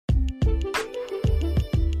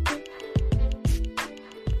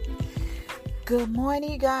Good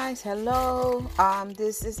morning, guys. Hello.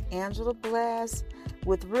 This is Angela Bless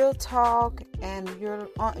with Real Talk, and you're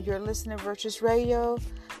listening to Virtuous Radio.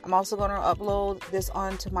 I'm also going to upload this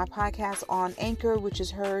onto my podcast on Anchor, which is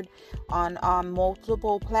heard on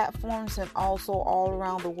multiple platforms and also all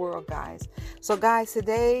around the world, guys. So, guys,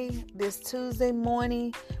 today, this Tuesday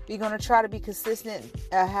morning, we're going to try to be consistent,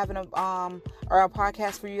 having a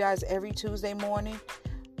podcast for you guys every Tuesday morning.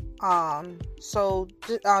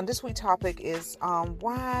 This week's topic is,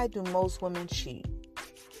 why do most women cheat?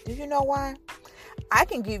 Do you know why? I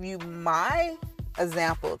can give you my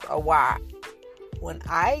examples of why when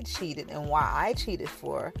I cheated and why I cheated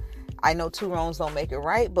for. I know two wrongs don't make it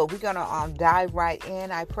right, but we're going to dive right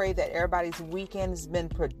in. I pray that everybody's weekend has been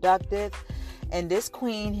productive. And this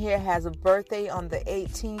queen here has a birthday on the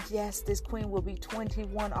 18th. Yes, this queen will be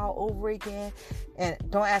 21 all over again. And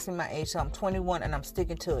don't ask me my age. So I'm 21 and I'm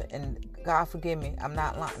sticking to it. And God forgive me, I'm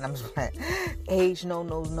not lying. I'm just like, age, no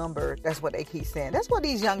number. That's what they keep saying. That's what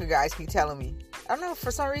these younger guys keep telling me. I don't know,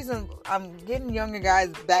 for some reason, I'm getting younger guys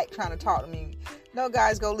back trying to talk to me. No,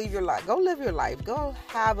 guys, go live your life. Go live your life. Go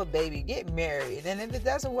have a baby. Get married. And if it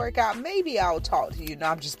doesn't work out, maybe I'll talk to you. No,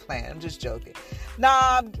 I'm just playing. I'm just joking.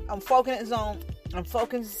 Nah, I'm focusing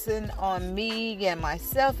on me, getting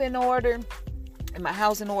myself in order, and my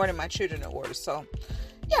house in order, and my children in order. So,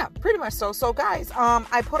 yeah, pretty much so. So, guys,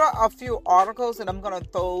 I put out a few articles, and I'm gonna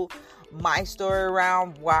throw my story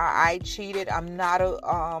around why I cheated. I'm not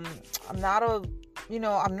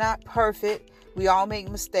perfect. We all make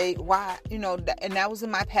mistakes. Why, and that was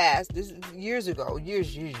in my past. This is years ago.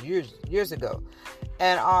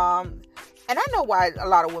 And I know why a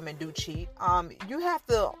lot of women do cheat. You have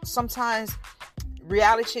to sometimes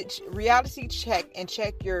reality check and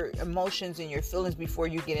check your emotions and your feelings before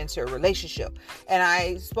you get into a relationship. And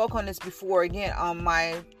I spoke on this before again on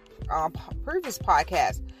my previous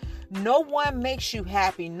podcast. No one makes you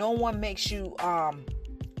happy. No one makes you,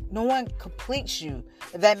 no one completes you,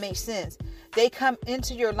 if that makes sense. They come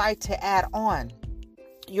into your life to add on.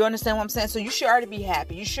 You understand what I'm saying? So you should already be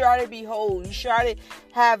happy. You should already be whole. You should already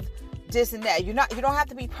have this and that. You don't have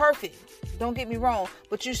to be perfect. Don't get me wrong,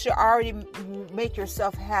 but you should already make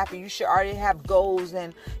yourself happy. You should already have goals,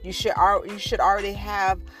 and you should already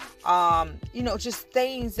have, just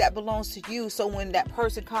things that belongs to you. So when that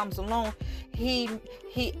person comes along, he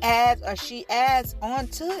adds or she adds on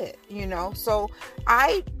to it. So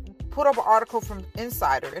I put up an article from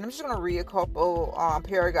Insider, and I'm just going to read a couple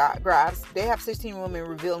paragraphs. They have 16 women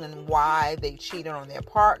revealing why they cheated on their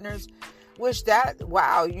partners. And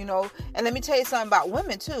let me tell you something about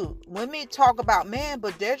women too. Women talk about men,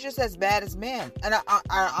 but they're just as bad as men. And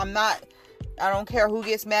I don't care who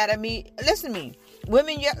gets mad at me. Listen to me.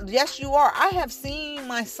 Women, yes, you are. I have seen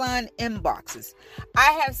my son inboxes.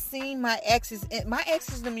 I have seen my exes. My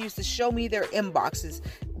exes used to show me their inboxes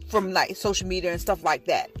from like social media and stuff like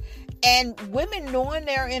that. And women, knowing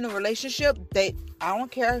they're in a relationship, I don't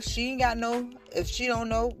care. If she don't know what's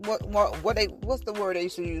the word they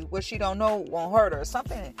used to use? What she don't know won't hurt her or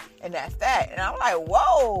something. And that's that. And I'm like,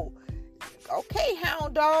 whoa, okay,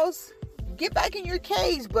 hound dogs, get back in your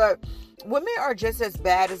cage. But women are just as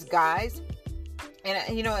bad as guys.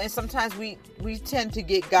 And, and sometimes we tend to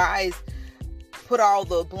get guys, put all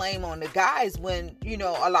the blame on the guys when,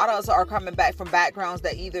 a lot of us are coming back from backgrounds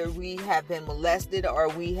that either we have been molested, or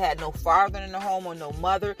we had no father in the home, or no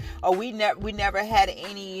mother, or we never had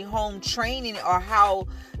any home training or how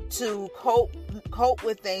to cope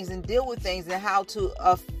with things and deal with things, and how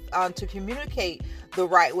to communicate the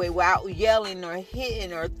right way without yelling or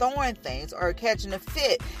hitting or throwing things or catching a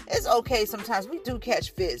fit. It's okay sometimes we do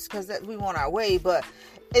catch fits because we want our way, but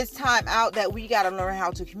it's time out that we got to learn how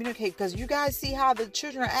to communicate, because you guys see how the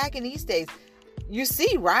children are acting these days. You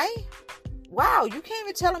see, right? Wow, you can't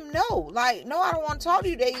even tell them no. Like, no, I don't want to talk to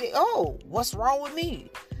you. What's wrong with me?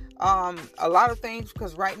 A lot of things,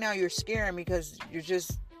 because right now you're scaring me because you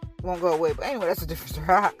just won't go away. But anyway, that's a different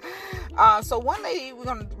story. So one lady, we're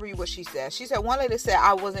going to read what she said. She said, one lady said,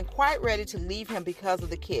 I wasn't quite ready to leave him because of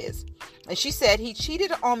the kids. And she said, he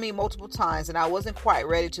cheated on me multiple times, and I wasn't quite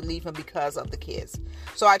ready to leave him because of the kids.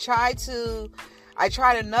 So I tried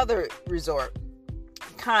another resort,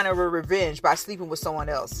 kind of a revenge, by sleeping with someone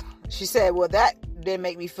else. She said, well, that didn't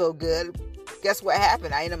make me feel good. Guess what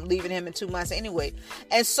happened? I ended up leaving him in 2 months anyway.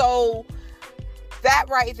 And so that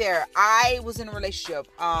right there, I was in a relationship,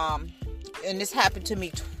 and this happened to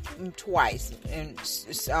me twice in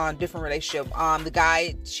different relationship. The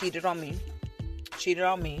guy cheated on me,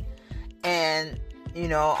 and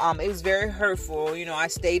it was very hurtful. I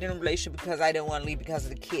stayed in a relationship because I didn't want to leave because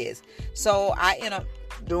of the kids. So I ended up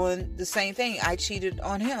doing the same thing. I cheated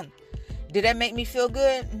on him. Did that make me feel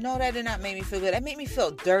good? No, that did not make me feel good. That made me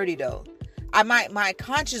feel dirty though. My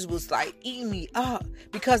conscience was like eating me up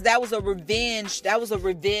because that was a revenge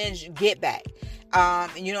get back.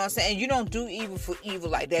 You know what I'm saying? You don't do evil for evil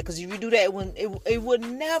like that, because if you do that, it would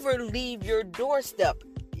never leave your doorstep.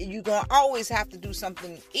 You're going to always have to do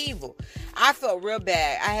something evil. I felt real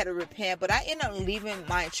bad. I had to repent, but I ended up leaving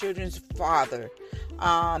my children's father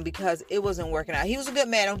because it wasn't working out. He was a good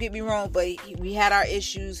man, don't get me wrong, but we had our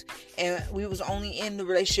issues, and we was only in the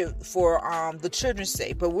relationship for the children's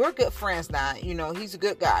sake. But we're good friends now. You know, he's a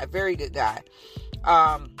good guy, very good guy,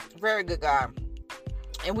 very good guy.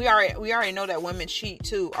 And we already know that women cheat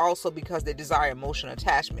too, also because they desire emotional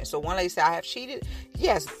attachment. So one lady said, "I have cheated."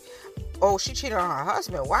 Yes. Oh, she cheated on her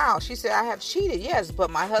husband. Wow. She said, "I have cheated." Yes,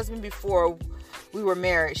 but my husband before we were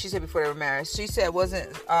married. She said before they were married. She said it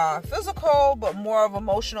wasn't physical, but more of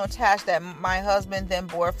emotional attachment that my husband, then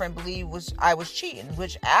boyfriend, believed I was cheating.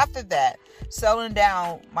 Which after that, settling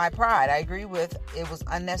down my pride, I agree with it was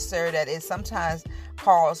unnecessary. That it sometimes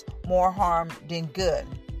caused more harm than good.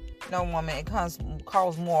 No, woman, it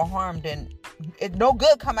cause more harm than no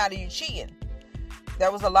good come out of you cheating.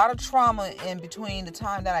 There was a lot of trauma in between the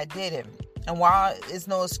time that I did it. And while it's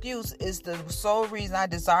no excuse, it's the sole reason I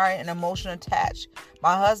desire an emotional attach.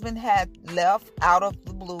 My husband had left out of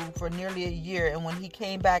the blue for nearly a year, and when he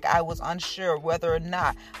came back, I was unsure whether or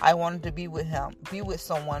not I wanted to be with him, be with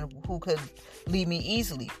someone who could leave me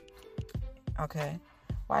easily. Okay,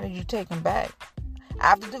 why did you take him back?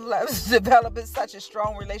 After developing such a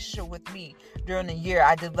strong relationship with me during the year,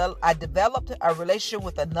 I developed a relationship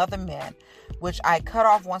with another man, which I cut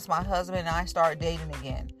off once my husband and I started dating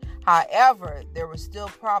again. However, there were still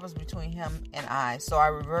problems between him and I, so I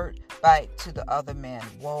revert back to the other man.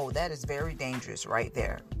 Whoa, that is very dangerous right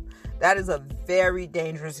there. That is a very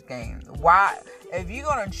dangerous game. Why? If you're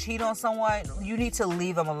going to cheat on someone, you need to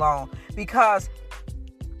leave them alone. Because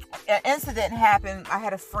an incident happened. I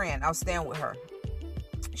had a friend. I was staying with her.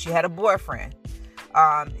 She had a boyfriend.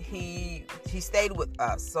 He stayed with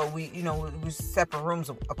us, so we was separate rooms,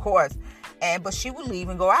 of course. But she would leave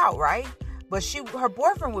and go out, right? But her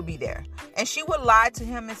boyfriend would be there, and she would lie to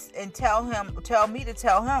him and tell me to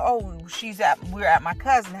tell him, "Oh, we're at my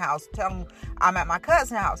cousin's house." Tell him I'm at my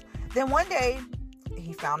cousin's house. Then one day,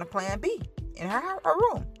 he found a plan B in her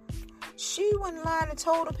room. She went lying and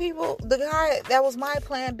told the people, the guy that was my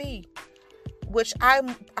plan B. Which I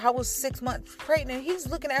was 6 months pregnant. He's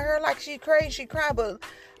looking at her like she crazy, she cried. But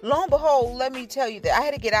lo and behold, let me tell you that I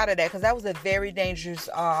had to get out of that, because that was a very dangerous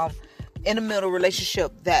in the middle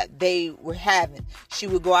relationship that they were having. She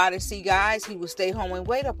would go out and see guys. He would stay home and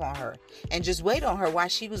wait up on her and just wait on her while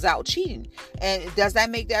she was out cheating. And does that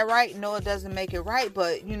make that right? No, it doesn't make it right.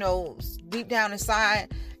 But deep down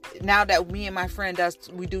inside, now that me and my friend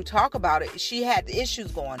we do talk about it, she had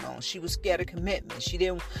issues going on. She was scared of commitment. She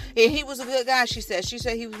didn't. And he was a good guy. She said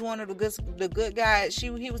he was one of the good guys.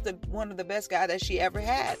 He was one of the best guys that she ever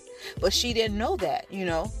had. But she didn't know that.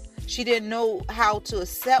 She didn't know how to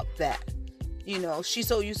accept that. She's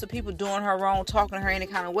so used to people doing her wrong, talking to her any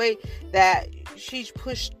kind of way, that she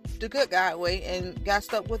pushed the good guy away and got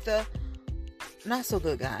stuck with the not so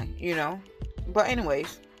good guy. But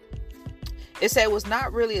anyways. It said it was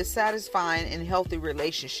not really a satisfying and healthy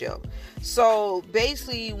relationship. So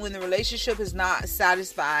basically, when the relationship is not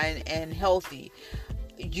satisfying and healthy,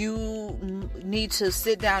 you need to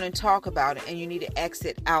sit down and talk about it, and you need to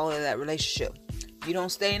exit out of that relationship. You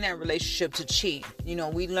don't stay in that relationship to cheat.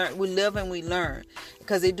 We live and we learn,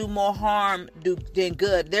 because they do more harm than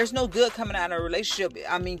good. There's no good coming out of a relationship.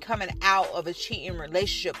 Coming out of a cheating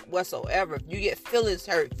relationship whatsoever. If you get feelings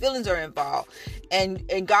hurt, feelings are involved.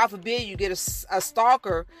 And God forbid you get a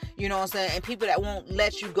stalker, and people that won't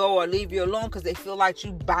let you go or leave you alone because they feel like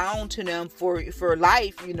you bound to them for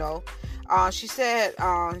life, She said,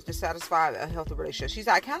 to satisfy a healthy relationship. She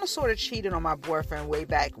said, I kind of sort of cheated on my boyfriend way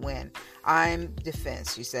back when. I'm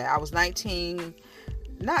defense. She said, I was 19,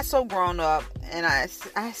 not so grown up. And I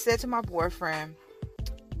said to my boyfriend,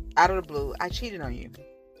 out of the blue, I cheated on you.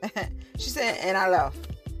 She said, and I left.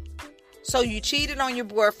 So you cheated on your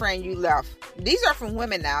boyfriend, you left. These are from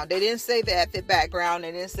women now. They didn't say the ethnic background.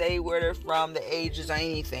 They didn't say where they're from, the ages, or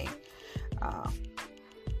anything.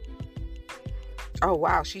 Oh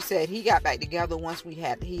wow, she said he got back together once he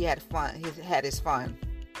had fun. He had his fun.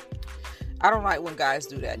 I don't like when guys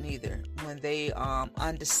do that neither. When they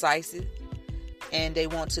undecisive and they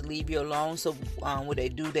want to leave you alone. So what they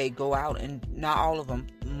do, they go out, and not all of them,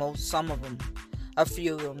 some of them, a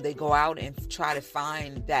few of them, they go out and try to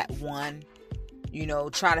find that one.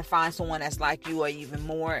 Try to find someone that's like you or even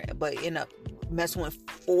more, but end up messing with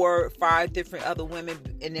 4 or 5 different other women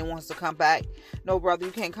and then wants to come back. No, brother,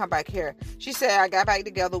 you can't come back here. She said, he got back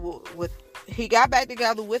together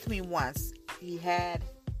with me once. He had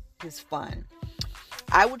his fun.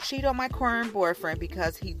 I would cheat on my current boyfriend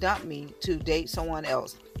because he dumped me to date someone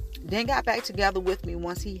else. Then got back together with me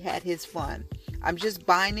once he had his fun. I'm just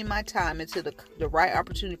biding my time until the right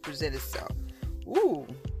opportunity presents itself. Ooh,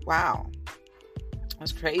 wow.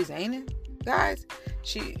 That's crazy, ain't it, guys?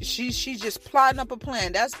 She's just plotting up a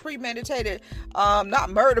plan. That's premeditated, not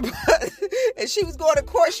murder, but if she was going to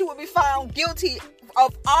court, she would be found guilty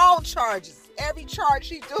of all charges. Every charge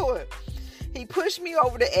she's doing. He pushed me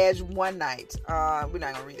over the edge one night. We're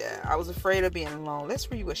not gonna read that. I was afraid of being alone.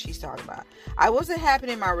 Let's read what she's talking about. I wasn't happy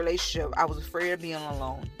in my relationship. I was afraid of being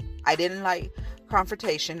alone. I didn't like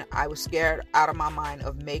confrontation. I was scared out of my mind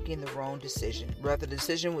of making the wrong decision. Whether the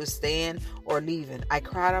decision was staying or leaving. I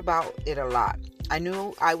cried about it a lot. I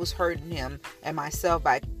knew I was hurting him and myself,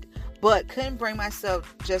 but couldn't bring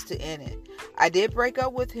myself just to end it. I did break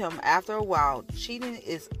up with him after a while. Cheating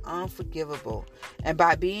is unforgivable. And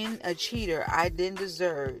by being a cheater, I didn't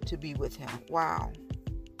deserve to be with him. Wow.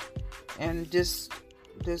 And this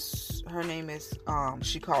her name is,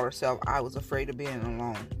 she called herself, I was afraid of being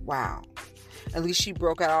alone. Wow. At least she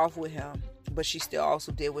broke it off with him. But she still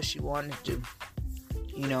also did what she wanted to do.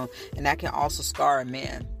 And that can also scar a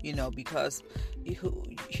man, because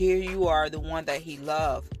here you are, the one that he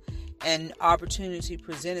loved. And opportunity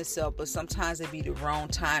present itself, but sometimes it be the wrong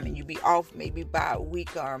time, and you be off maybe by a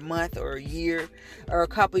week or a month or a year or a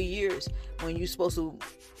couple of years when you're supposed to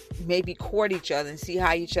maybe court each other and see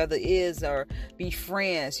how each other is or be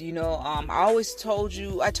friends. I told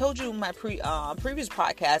you in my previous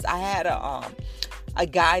podcast, I had a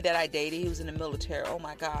guy that I dated. He was in the military. Oh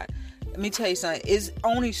my God. Let me tell you something. It's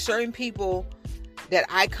only certain people that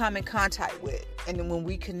I come in contact with, and then when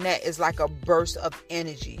we connect, it's like a burst of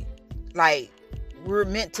energy. Like we're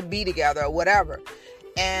meant to be together or whatever.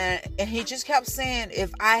 And he just kept saying,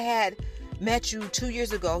 if I had met you 2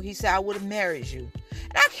 years ago, he said, I would have married you.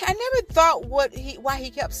 And I never thought why he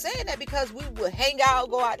kept saying that, because we would hang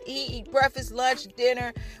out, go out, eat breakfast, lunch,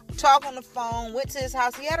 dinner, talk on the phone, went to his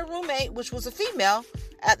house. He had a roommate, which was a female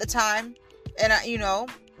at the time. And I,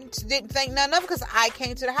 didn't think nothing of it because I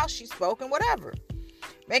came to the house, she spoke and whatever.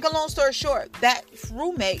 Make a long story short, that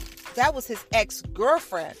roommate, that was his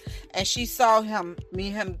ex-girlfriend. And she saw me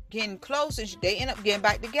and him getting close, and they ended up getting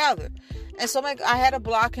back together. And so I had to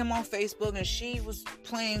block him on Facebook, and she was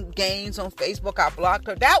playing games on Facebook. I blocked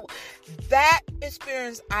her. That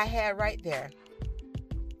experience I had right there,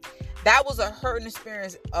 that was a hurting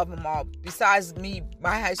experience of them all. Besides me,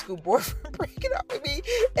 my high school boyfriend breaking up with me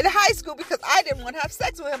in high school because I didn't want to have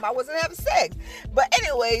sex with him. I wasn't having sex. But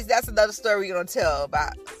anyways, that's another story we're going to tell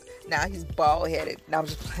about. Now he's bald-headed. Now I'm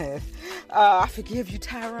just playing. I forgive you,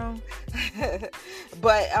 Tyrone.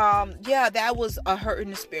 But yeah, that was a hurting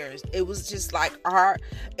experience. It was just like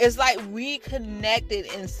it's like we connected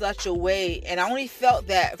in such a way, and I only felt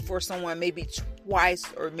that for someone maybe twice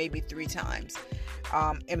or maybe 3 times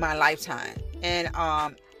in my lifetime,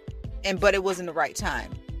 but it wasn't the right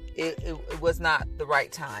time. It was not the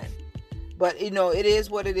right time. But it is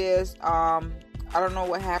what it is. I don't know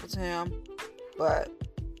what happened to him, but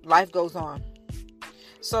life goes on.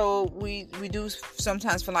 So we do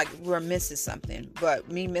sometimes feel like we're missing something. But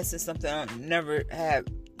me missing something, I never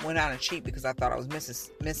went out and cheat because I thought I was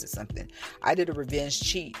missing something. I did a revenge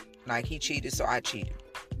cheat. Like he cheated, so I cheated.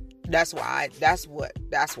 That's why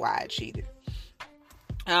I cheated.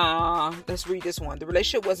 Let's read this one. The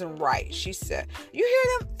relationship wasn't right, she said. You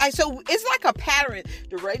hear them? So it's like a pattern.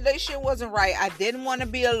 The relationship wasn't right. I didn't want to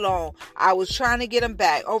be alone. I was trying to get him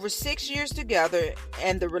back. Over 6 years together,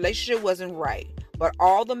 and the relationship wasn't right. But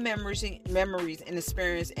all the memories and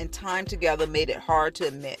experience and time together made it hard to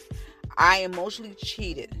admit. I emotionally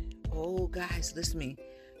cheated. Oh, guys, listen to me.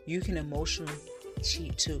 You can emotionally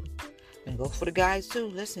cheat too. And go for the guys too.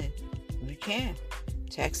 Listen, you can.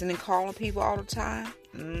 Texting and calling people all the time.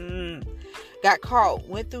 Got caught,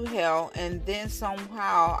 went through hell, and then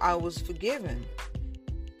somehow I was forgiven.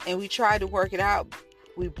 And we tried to work it out.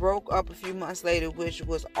 We broke up a few months later, which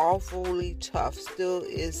was awfully tough. Still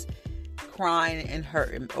is crying and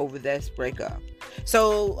hurting over this breakup.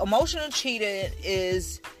 So emotional cheating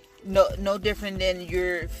is no different than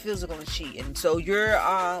your physical cheating. So you're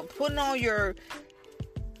putting on your,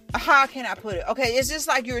 how can I put it? Okay, it's just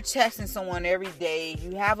like you're texting someone every day.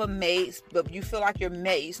 You have a mate, but you feel like your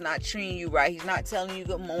mate's not treating you right. He's not telling you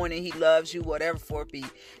good morning, he loves you, whatever for it be.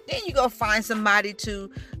 Then you go find somebody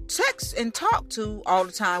to text and talk to all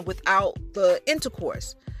the time without the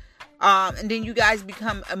intercourse. And then you guys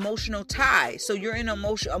become emotional ties. So you're in an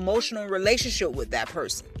emotional relationship with that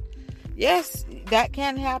person. Yes, that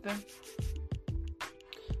can happen.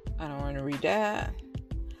 I don't want to read that.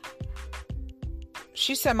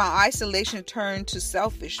 She said my isolation turned to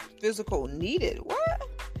selfish physical needed. What?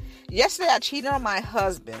 Yesterday I cheated on my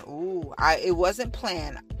husband. Ooh, it wasn't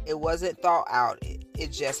planned. It wasn't thought out.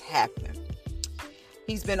 It just happened.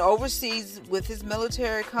 He's been overseas with his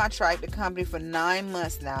military contractor company for 9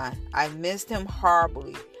 months now. I missed him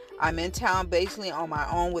horribly. I'm in town basically on my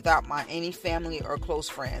own without any family or close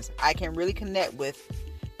friends I can really connect with.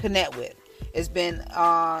 It's been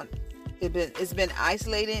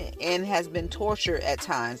isolating and has been torture at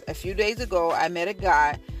times. A few days ago, I met a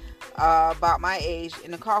guy about my age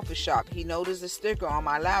in a coffee shop. He noticed a sticker on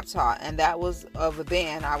my laptop, and that was of a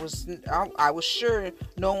band I was sure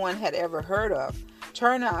no one had ever heard of.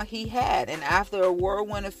 Turned out he had, and after a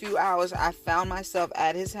whirlwind of few hours, I found myself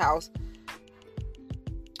at his house.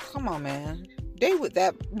 Come on, man. They with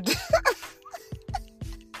that.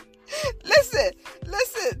 Listen.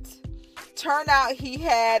 Turned out he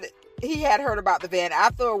had heard about the van.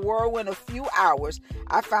 After a whirlwind of few hours,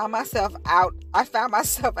 I found myself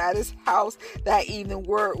at his house that evening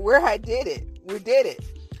where I did it. We did it.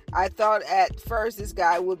 I thought at first this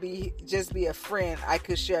guy would just be a friend I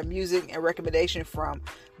could share music and recommendation from,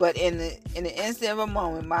 but in the instant of a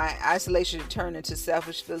moment, my isolation turned into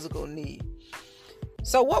selfish physical need.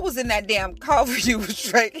 So what was in that damn coffee you was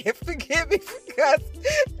drinking? Forgive me, because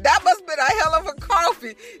that must have been a hell of a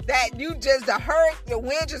coffee that you just, the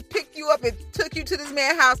wind just picked you up and took you to this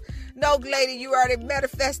man's house. No, lady, you already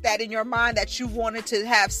manifest that in your mind that you wanted to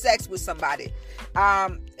have sex with somebody.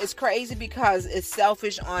 It's crazy because it's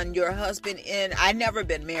selfish on your husband. And I never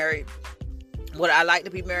been married. Would I like to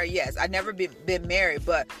be married? Yes. I never been married,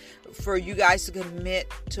 but for you guys to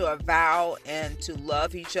commit to a vow and to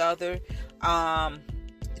love each other,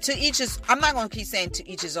 to each his, I'm not going to keep saying to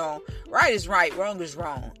each his own. Right is right, wrong is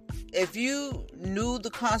wrong. If you knew the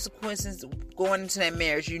consequences going into that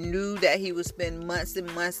marriage, you knew that he would spend months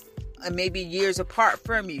and months and maybe years apart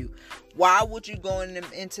from you, why would you go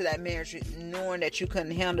into that marriage knowing that you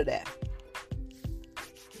couldn't handle that?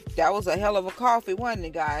 That was a hell of a coffee, wasn't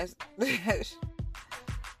it, guys?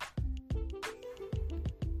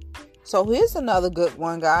 So here's another good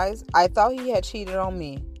one, guys. I thought he had cheated on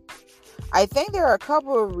me. I think there are a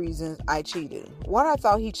couple of reasons I cheated. One, I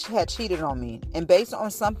thought he had cheated on me, and based on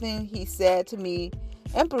something he said to me,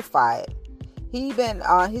 amplified. He's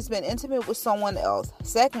been intimate with someone else.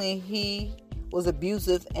 Secondly, he was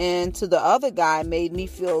abusive, and to the other guy made me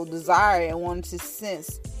feel desire and wanted to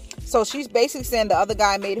sense. So she's basically saying the other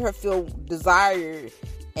guy made her feel desired,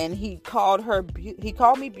 and he called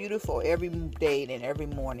me beautiful every day and every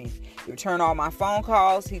morning. He returned all my phone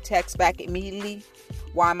calls. He texts back immediately.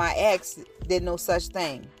 Why my ex did no such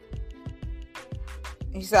thing.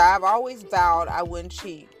 He said, I've always vowed I wouldn't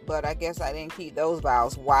cheat, but I guess I didn't keep those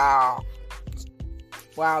vows. Wow,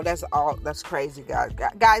 that's crazy, guys.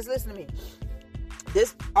 Guys, listen to me.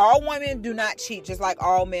 All women do not cheat, just like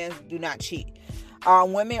all men do not cheat.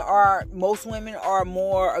 Most women are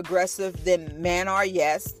more aggressive than men are,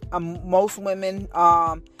 yes. Most women,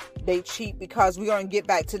 they cheat because we're going to get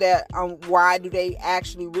back to that. Why do they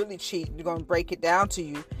actually really cheat? We're going to break it down to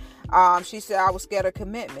you. She said, I was scared of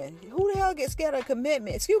commitment. Who the hell gets scared of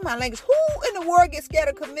commitment? Excuse my language. Who in the world gets scared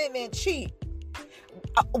of commitment and cheat?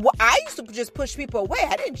 I used to just push people away.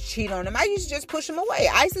 I didn't cheat on them. I used to just push them away.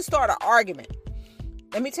 I used to start an argument.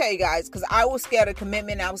 Let me tell you guys, because I was scared of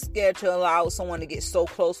commitment. I was scared to allow someone to get so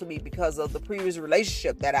close to me because of the previous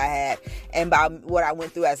relationship that I had and by what I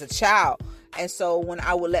went through as a child. And so when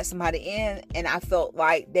I would let somebody in and I felt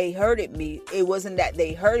like they hurted me, it wasn't that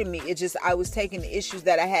they hurted me. It just, I was taking the issues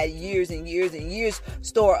that I had years and years and years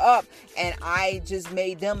store up, and I just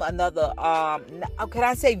made them another, can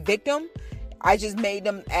I say victim? I just made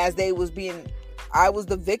them as they was being, I was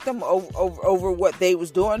the victim over what they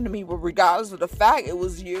was doing to me, but regardless of the fact, it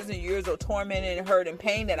was years and years of torment and hurt and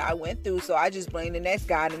pain that I went through. So I just blamed the next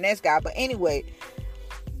guy. But anyway,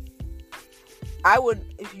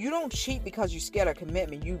 if you don't cheat because you're scared of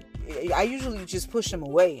commitment, I usually just push them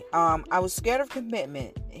away. I was scared of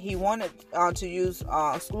commitment. He wanted to use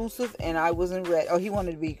exclusive, and I wasn't ready. He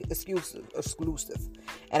wanted to be exclusive,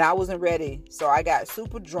 and I wasn't ready. So I got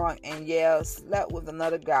super drunk and slept with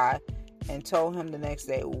another guy. And told him the next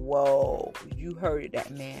day, whoa, you hurted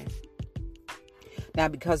that man. Now,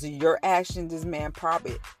 because of your actions, this man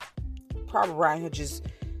probably around here just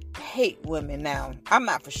hate women now. I'm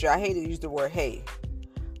not for sure. I hate to use the word hate.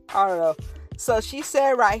 I don't know. So she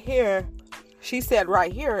said right here,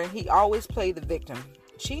 and he always played the victim.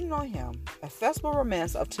 Cheating on him. A festival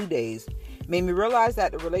romance of 2 days made me realize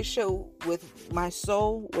that the relationship with my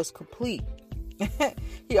soul was complete.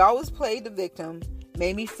 He always played the victim,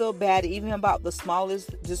 made me feel bad even about the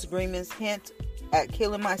smallest disagreements, hint at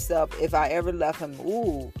killing myself if I ever left him.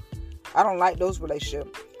 Ooh, I don't like those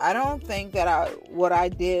relationships. I don't think that what I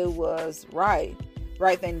did was right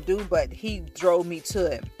thing to do, but he drove me to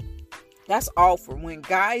it. That's awful. When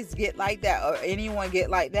guys get like that, or anyone get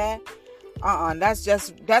like that,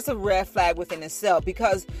 that's a red flag within itself,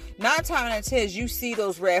 because 9 times out of 10 you see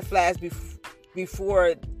those red flags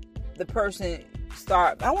before the person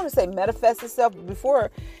I want to say manifest itself,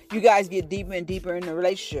 before you guys get deeper and deeper in the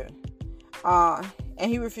relationship. And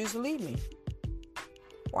he refused to leave me.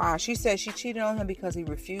 Wow, she said she cheated on him because he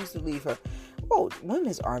refused to leave her. Oh,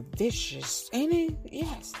 women are vicious, ain't it?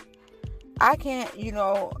 Yes. I can't,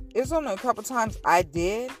 it's only a couple times I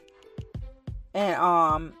did.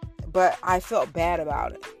 And, but I felt bad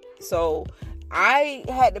about it. So I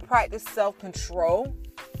had to practice self-control,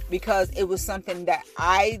 because it was something that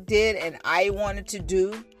I did and I wanted to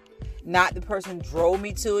do. Not the person drove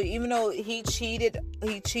me to it. Even though he cheated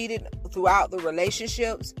throughout the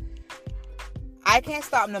relationships. I can't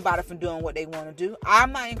stop nobody from doing what they want to do.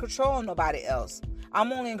 I'm not in control of nobody else.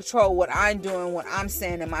 I'm only in control of what I'm doing, what I'm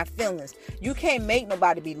saying, and my feelings. You can't make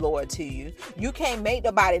nobody be loyal to you. You can't make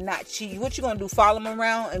nobody not cheat. What you gonna do? Follow them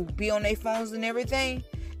around and be on their phones and everything?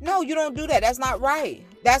 No, you don't do that. That's not right.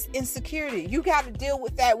 That's insecurity. You got to deal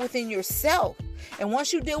with that within yourself. And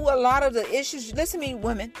once you deal with a lot of the issues, listen to me,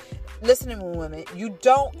 women. You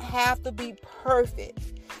don't have to be perfect.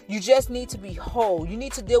 You just need to be whole. You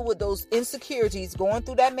need to deal with those insecurities, going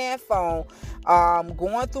through that man's phone,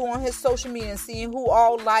 going through on his social media and seeing who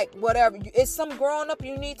all like whatever. It's some growing up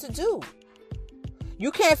you need to do. You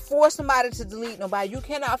can't force somebody to delete nobody. You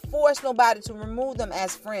cannot force nobody to remove them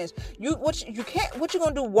as friends. What you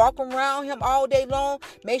gonna do? Walk around him all day long?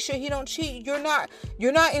 Make sure he don't cheat. You're not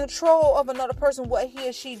in control of another person, what he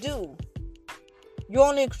or she do. You're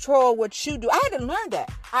only in control of what you do. I had to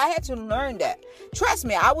learn that. Trust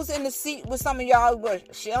me, I was in the seat with some of y'all,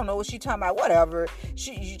 but she don't know what she talking about. Whatever.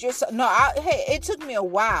 It took me a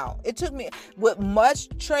while. It took me with much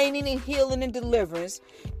training and healing and deliverance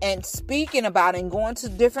and speaking about it and going to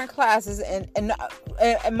different classes. And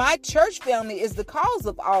my church family is the cause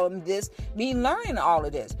of all of this, me learning all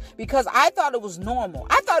of this. Because I thought it was normal.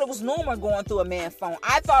 I thought it was normal going through a man's phone.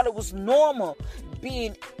 I thought it was normal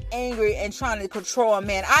being angry and trying to control a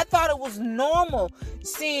man. I thought it was normal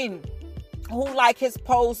seeing who like his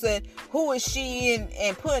posts and who is she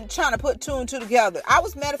and trying to put 2 and 2 together. I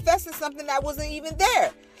was manifesting something that wasn't even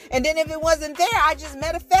there. And then if it wasn't there, I just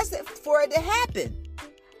manifested for it to happen.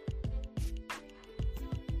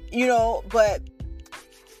 But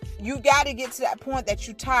you got to get to that point that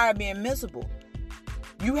you're tired of being miserable.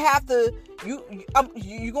 You have to,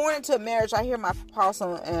 you going into a marriage. I hear my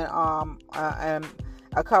apostle and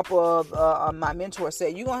a couple of my mentors say,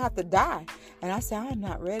 you're going to have to die. And I said, I'm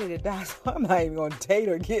not ready to die, so I'm not even going to date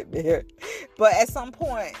or get married. But at some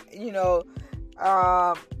point,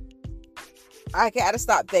 I got to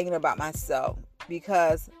stop thinking about myself,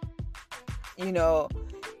 because, in a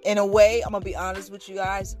way, I'm going to be honest with you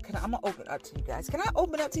guys. I'm going to open up to you guys. Can I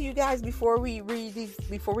open up to you guys before we read these,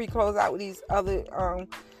 before we close out with these other,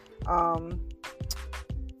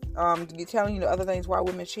 telling you the other things why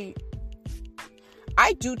women cheat?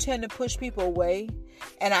 I do tend to push people away,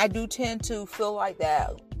 and I do tend to feel like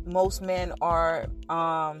that most men are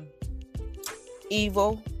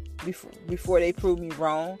evil before they prove me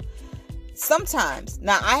wrong. Sometimes.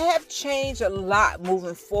 Now, I have changed a lot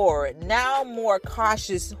moving forward. Now I'm more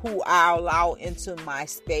cautious who I allow into my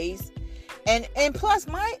space. And plus,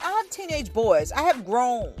 I have teenage boys. I have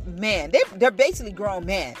grown men. They're basically grown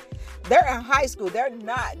men. They're in high school.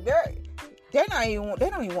 They don't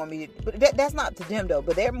even want me to, but that's not to them though.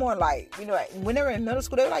 But they're more like, when they were in middle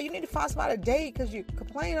school, they were like, you need to find somebody to date because you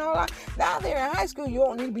complain all that. Now they're in high school, you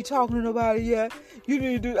don't need to be talking to nobody yet. You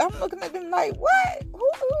need to do. I'm looking at them like, what?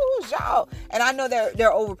 Who's y'all? And I know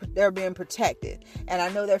they're being protected, and I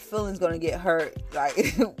know their feelings gonna get hurt. Like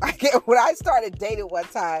when I started dating one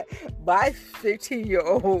time, my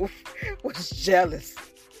 15-year-old was jealous.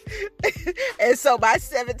 And so my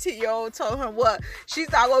 17-year-old told him, what?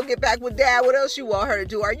 She's not going to get back with dad. What else you want her to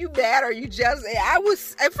do? Are you mad? Are you jealous? And at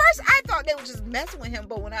first I thought they were just messing with him.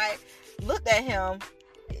 But when I looked at him,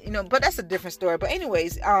 but that's a different story. But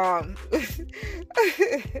anyways,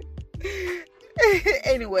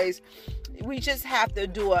 we just have to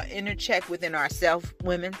do an inner check within ourselves,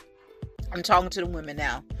 women. I'm talking to the women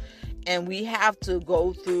now. And we have to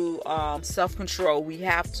go through self-control. We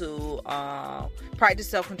have to practice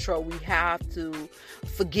self-control. We have to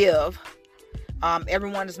forgive.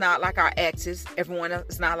 Everyone is not like our exes. Everyone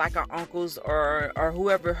is not like our uncles or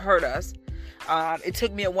whoever hurt us. It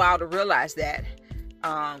took me a while to realize that.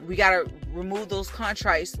 We got to remove those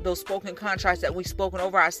contracts, those spoken contracts that we've spoken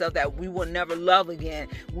over ourselves, that we will never love again.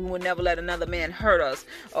 We will never let another man hurt us,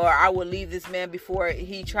 or I will leave this man before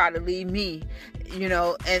he tried to leave me, and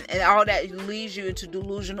all that leads you into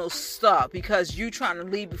delusional stuff because you trying to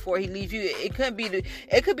leave before he leave you. It could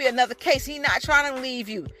be another case. He's not trying to leave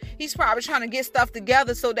you. He's probably trying to get stuff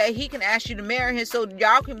together so that he can ask you to marry him so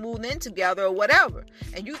y'all can move in together or whatever.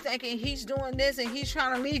 And you thinking he's doing this and he's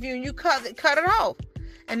trying to leave you, and you cut it off.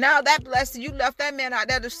 And now that blessing, you left that man out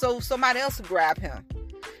there so somebody else to grab him.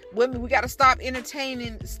 Women, we got to stop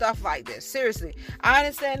entertaining stuff like this. Seriously. I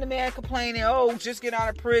understand the man complaining, just get out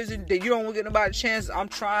of prison. You don't get nobody a chance. I'm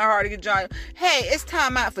trying hard to get a job. Hey, it's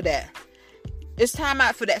time out for that. It's time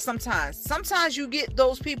out for that sometimes. Sometimes you get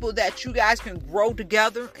those people that you guys can grow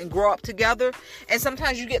together and grow up together. And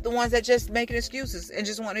sometimes you get the ones that just making excuses and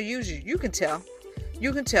just want to use you. You can tell.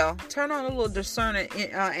 You can tell. Turn on a little discerning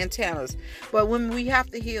antennas. But when we have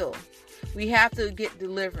to heal, we have to get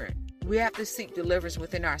delivered. We have to seek deliverance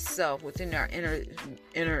within ourselves, within our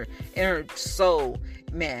inner soul,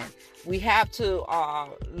 man. We have to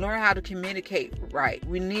learn how to communicate right.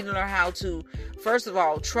 We need to learn how to, first of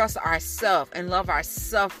all, trust ourselves and love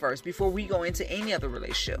ourselves first before we go into any other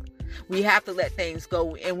relationship. We have to let things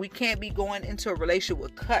go, and we can't be going into a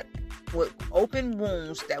relationship with open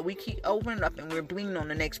wounds that we keep opening up and we're bleeding on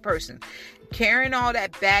the next person, carrying all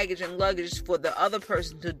that baggage and luggage for the other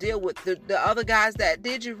person to deal with the other guys that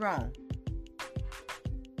did you wrong.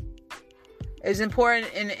 It's important,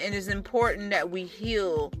 and it's important that we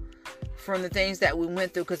heal from the things that we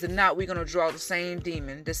went through, because if not, we're going to draw the same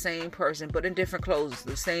demon, the same person, but in different clothes,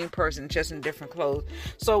 the same person, just in different clothes.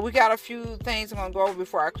 So we got a few things I'm going to go over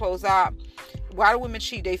before I close out. Why do women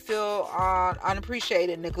cheat? They feel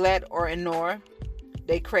unappreciated, neglect, or ignore.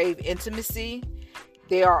 They crave intimacy.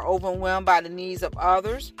 They are overwhelmed by the needs of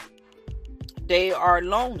others. They are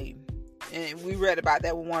lonely. And we read about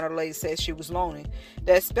that when one of the ladies said she was lonely.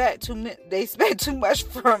 They expect too much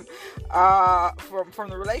from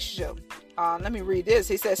the relationship. Let me read this.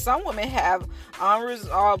 He says some women have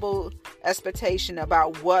unresolvable expectation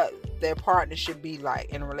about what their partner should be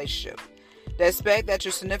like in a relationship. They expect that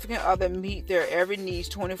your significant other meet their every needs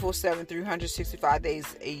 24/7, 365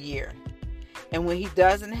 days a year. And when he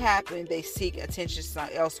doesn't happen, they seek attention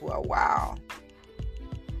elsewhere. Wow.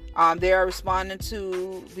 They are responding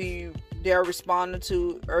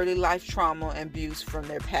to early life trauma and abuse from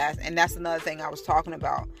their past. And that's another thing I was talking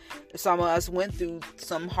about. Some of us went through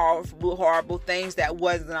some horrible things that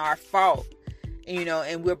wasn't our fault,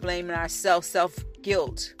 and we're blaming ourselves,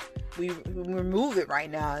 self-guilt. We remove it right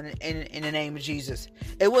now in the name of Jesus.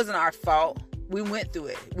 It wasn't our fault. We went through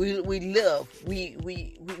it. We lived.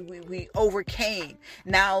 We overcame.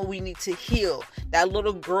 Now we need to heal. That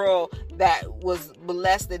little girl that was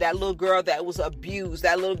molested, that little girl that was abused,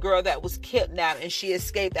 that little girl that was kidnapped and she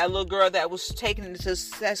escaped, that little girl that was taken into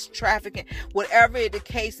sex trafficking, whatever the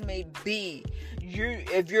case may be.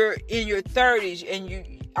 If you're in your 30s and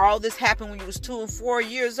all this happened when you was 2 and 4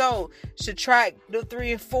 years old, subtract the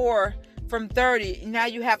 3 and 4 from 30. Now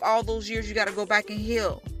you have all those years you got to go back and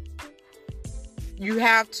heal. You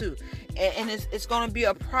have to, and it's going to be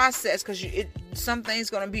a process, because some things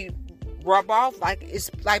going to be rub off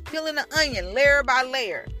it's like peeling an onion, layer by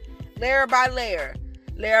layer,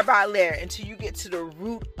 until you get to the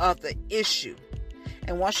root of the issue.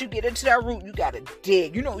 And once you get into that root, you got to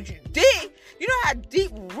dig. You know how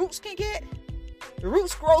deep roots can get. The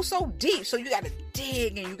roots grow so deep, so you got to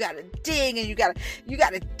dig, and you got to dig, and you got to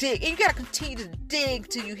dig, and you got to continue to dig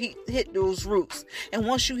till you hit those roots. And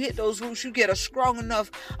once you hit those roots, you get a strong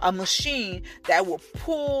enough machine that will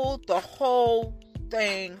pull the whole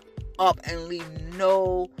thing up and leave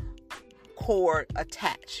no cord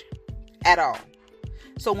attached at all.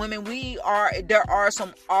 So women, there are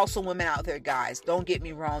some awesome women out there, guys. Don't get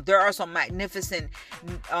me wrong. There are some magnificent,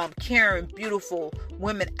 caring, beautiful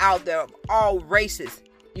women out there of all races,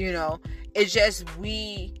 It's just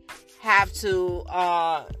we have to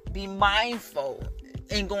be mindful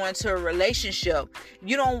in going to a relationship.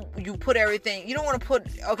 You want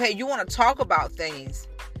to talk about things.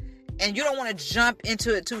 And you don't want to jump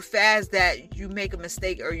into it too fast that you make a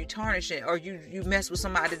mistake or you tarnish it or you mess with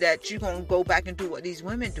somebody that you're going to go back and do what these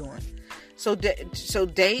women doing. So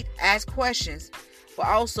date, ask questions, but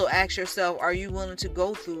also ask yourself, are you willing to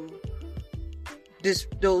go through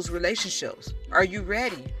those relationships? Are you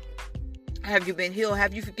ready? Have you been healed?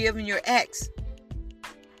 Have you forgiven your ex?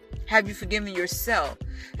 Have you forgiven yourself?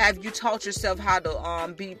 Have you taught yourself how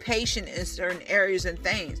to be patient in certain areas and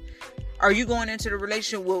things? Are you going into the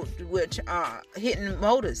relationship with hidden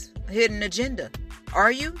motives, hidden agenda?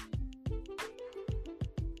 Are you?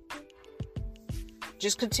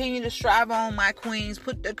 Just continue to strive on, my queens.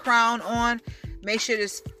 Put the crown on. Make sure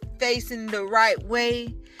it's facing the right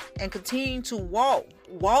way. And continue to walk.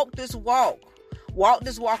 Walk this walk. Walk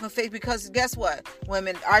this walk in faith, because guess what?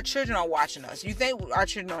 Women, our children are watching us. You think our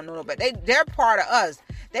children don't know, but they're part of us.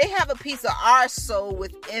 They have a piece of our soul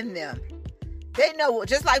within them. They know,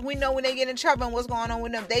 just like we know when they get in trouble and what's going on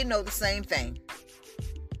with them, they know the same thing.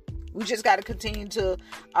 We just got to continue to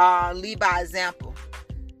lead by example.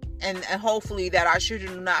 And hopefully that our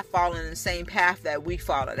children do not fall in the same path that we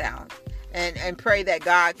follow down. And pray that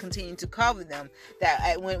God continue to cover them.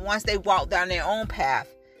 That once they walk down their own path,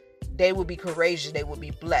 they will be courageous. They will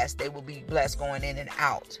be blessed. They will be blessed going in and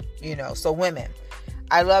out. So women,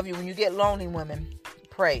 I love you. When you get lonely, women,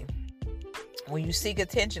 pray. When you seek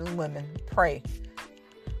attention, women, pray.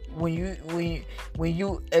 If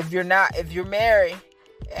you're married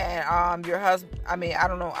and your husband, I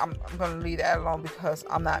don't know, I'm going to leave that alone because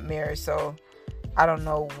I'm not married, so I don't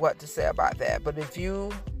know what to say about that. But if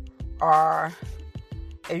you don't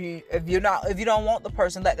want the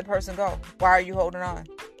person, let the person go. Why are you holding on?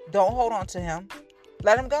 Don't hold on to him.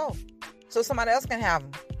 Let him go so somebody else can have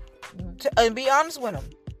him. And be honest with him.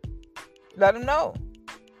 Let him know.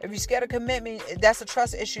 If you're scared of commitment, that's a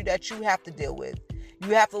trust issue that you have to deal with.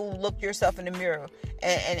 You have to look yourself in the mirror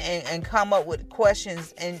and come up with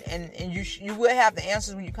questions, and you will have the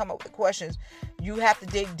answers when you come up with the questions. You have to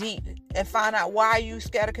dig deep and find out why you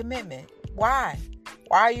scared of commitment. Why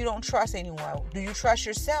you don't trust anyone? Do you trust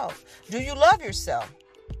yourself? Do you love yourself?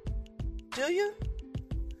 Do you?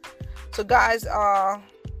 So guys,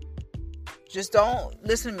 just don't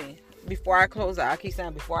listen to me. Before I close out, I keep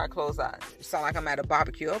saying before I close out. It sounds like I'm at a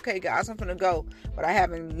barbecue. Okay, guys, I'm finna go, but I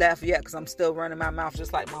haven't left yet because I'm still running my mouth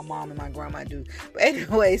just like my mom and my grandma do. But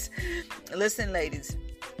anyways, listen, ladies.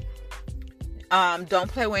 Don't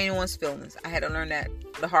play with anyone's feelings. I had to learn that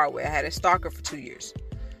the hard way. I had a stalker for 2 years.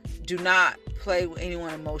 Do not play with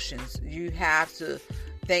anyone's emotions. You have to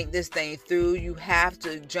think this thing through. You have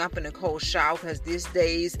to jump in a cold shower because these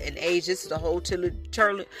days and age, this is a whole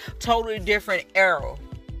totally different era.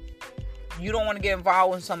 You don't want to get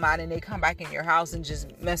involved with somebody and they come back in your house and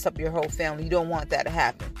just mess up your whole family. You don't want that to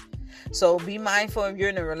happen. So be mindful if you're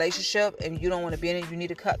in a relationship and you don't want to be in it. You need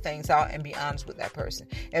to cut things out and be honest with that person.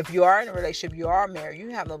 If you are in a relationship, you are married, you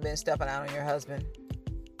have no business stepping out on your husband.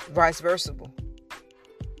 Vice versa.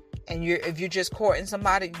 And if you're just courting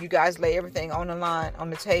somebody, you guys lay everything on the line, on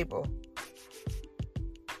the table.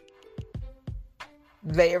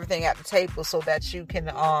 Lay everything at the table so that you can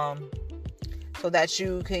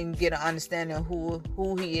get an understanding of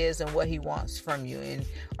who he is and what he wants from you. And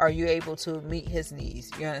are you able to meet his needs?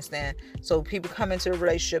 You understand? So people come into a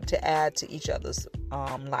relationship to add to each other's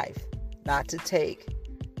life. Not to take.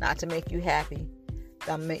 Not to make you happy.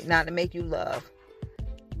 Not to make you love.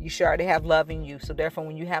 You should already have love in you. So therefore,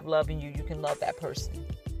 when you have love in you, you can love that person.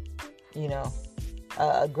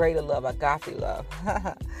 A greater love, agape love.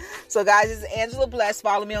 So guys, this is Angela Bless.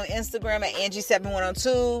 Follow me on Instagram at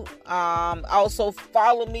Angie7102. Also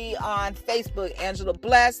follow me on Facebook, Angela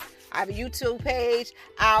Bless. I have a YouTube page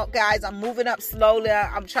out, guys. I'm moving up slowly.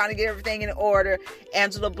 I'm trying to get everything in order.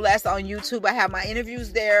 Angela Bless on YouTube. I have my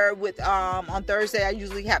interviews there with on Thursday. I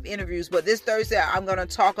usually have interviews, but this Thursday I'm going to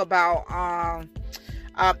talk about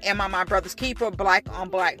am I my brother's keeper? Black on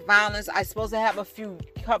black violence. I'm supposed to have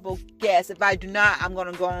couple guests. If I do not, I'm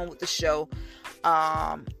going to go on with the show.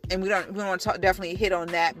 And we want to definitely hit on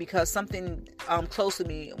that because something close to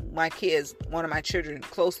me, my kids, one of my children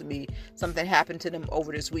close to me, something happened to them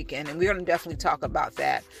over this weekend, and we're going to definitely talk about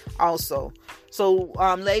that also. So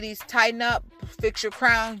ladies, tighten up, fix your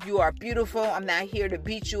crown. You are beautiful. I'm not here to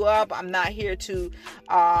beat you up. I'm not here to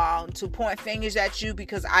point fingers at you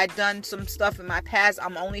because I've done some stuff in my past.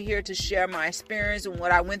 I'm only here to share my experience and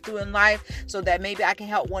what I went through in life so that maybe I can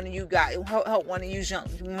help one of you guys, help one of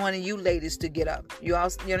you ladies to get up. You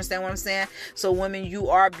understand what I'm saying? So women, you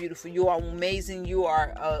are beautiful. You are amazing. You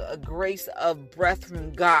are a grace of breath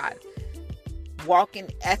from God. Walk in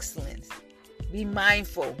excellence. Be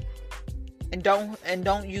mindful. And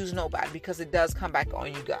don't use nobody because it does come back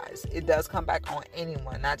on you guys. It does come back on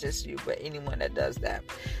anyone, not just you, but anyone that does that.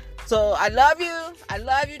 So I love you. I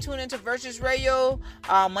love you. Tune into Virtuous Radio.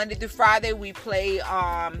 Monday through Friday we play hip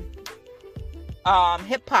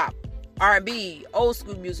hop, R&B, old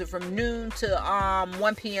school music from noon to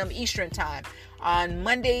 1 p.m. Eastern time. On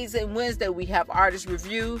Mondays and Wednesday we have artist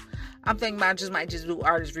review. I'm thinking I might just do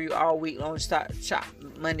artist review all week long, shop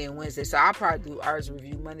Monday and Wednesday. So I'll probably do artist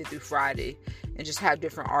review Monday through Friday and just have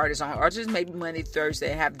different artists on, or just maybe Monday, Thursday,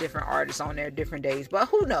 have different artists on there different days. But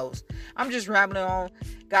who knows? I'm just rambling on.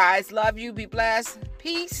 Guys, love you. Be blessed.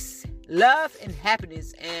 Peace, love, and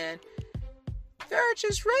happiness. And Third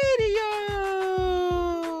Radio.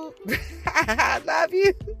 I love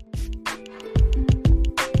you.